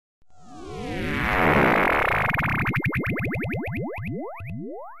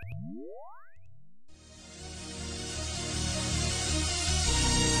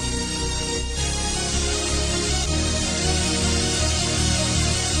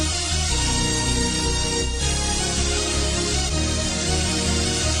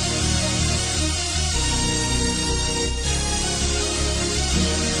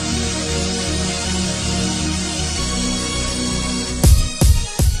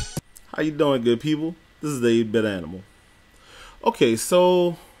How you doing, good people? This is the 8-Bit Animal. Okay,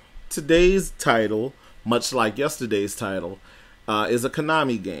 so today's title, much like yesterday's title, is a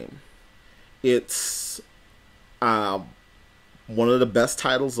Konami game. It's one of the best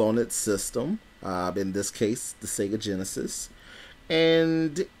titles on its system, in this case, the Sega Genesis.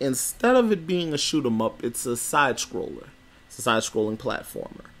 And instead of it being a shoot-'em-up, it's a side-scroller. It's a side-scrolling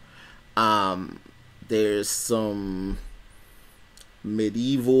platformer. There's some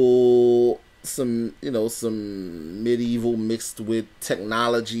medieval mixed with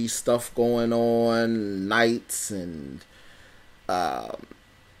technology stuff going on, knights and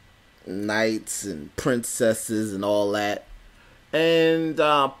princesses and all that, and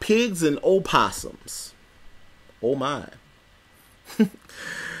pigs and opossums. Oh my.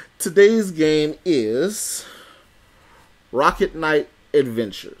 Today's game is Rocket Knight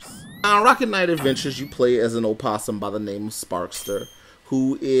Adventures. On Rocket Knight Adventures, you play as an opossum by the name of Sparkster,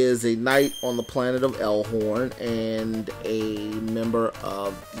 who is a knight on the planet of Elhorn and a member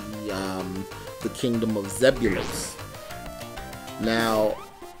of the kingdom of Zebulos. Now,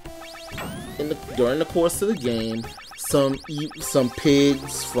 during the course of the game, some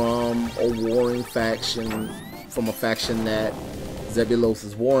pigs from a warring faction, from a faction that Zebulos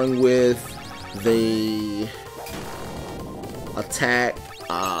is warring with, they attack.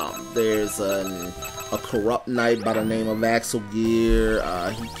 There's a corrupt knight by the name of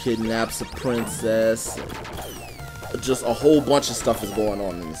Axelgear. He kidnaps a princess. Just a whole bunch of stuff is going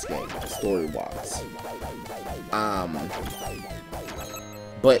on in this game, story-wise.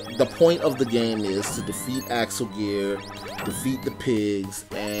 But the point of the game is to defeat Axelgear, defeat the pigs,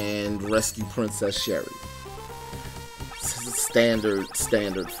 and rescue Princess Sherry. Standard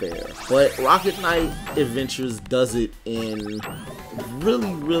fare. But Rocket Knight Adventures does it in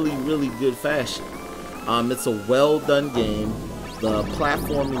really good fashion. It's a well done game. The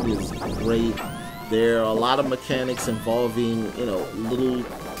platforming is great. There are a lot of mechanics involving, little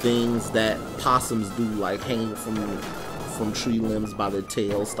things that possums do, like hanging from tree limbs by their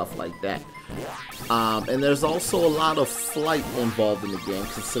tail, stuff like that. And there's also a lot of flight involved in the game,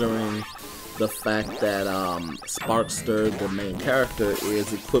 considering the fact that Sparkster, the main character,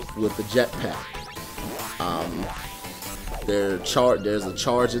 is equipped with a jetpack. There's a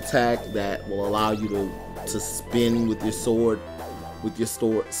charge attack that will allow you to spin with your sword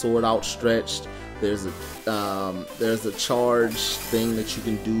sword outstretched. There's a charge thing that you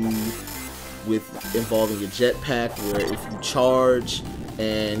can do involving your jetpack, where if you charge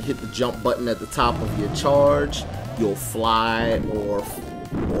and hit the jump button at the top of your charge, you'll fly or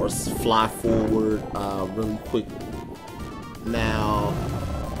fly forward really quickly. Now,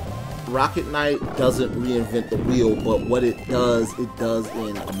 Rocket Knight doesn't reinvent the wheel, but what it does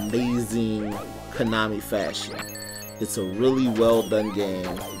in amazing Konami fashion. It's a really well done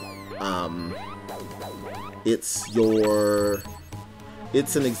game.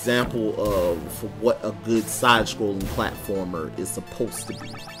 It's an example of what a good side-scrolling platformer is supposed to be,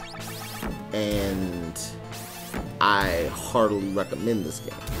 and I heartily recommend this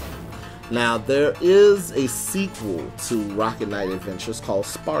game. Now, there is a sequel to Rocket Knight Adventures called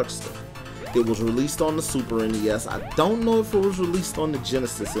Sparkster. It was released on the Super NES. I don't know if it was released on the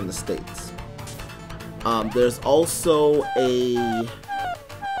Genesis in the States. There's also a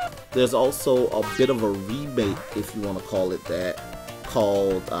bit of a remake, if you want to call it that,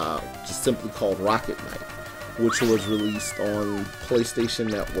 just simply called Rocket Knight, which was released on PlayStation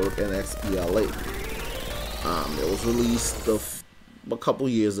Network and XBLA. It was released a couple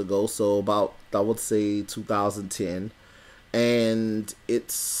years ago, so about, I would say, 2010, and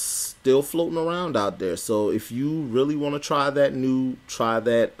it's still floating around out there. So if you really want to try that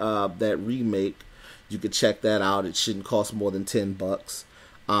remake, you could check that out. It shouldn't cost more than $10.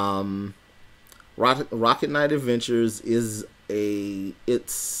 Rocket Knight Adventures is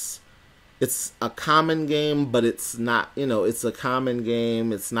it's a common game, but it's not, it's a common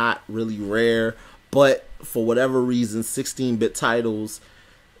game. It's not really rare, but for whatever reason, 16-bit titles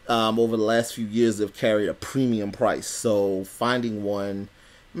over the last few years have carried a premium price. So finding one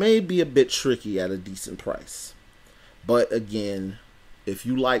may be a bit tricky at a decent price. But again, if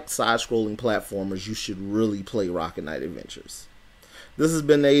you like side-scrolling platformers, you should really play Rocket Knight Adventures. This has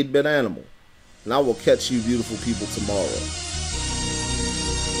been the 8-Bit Animal, and I will catch you beautiful people tomorrow.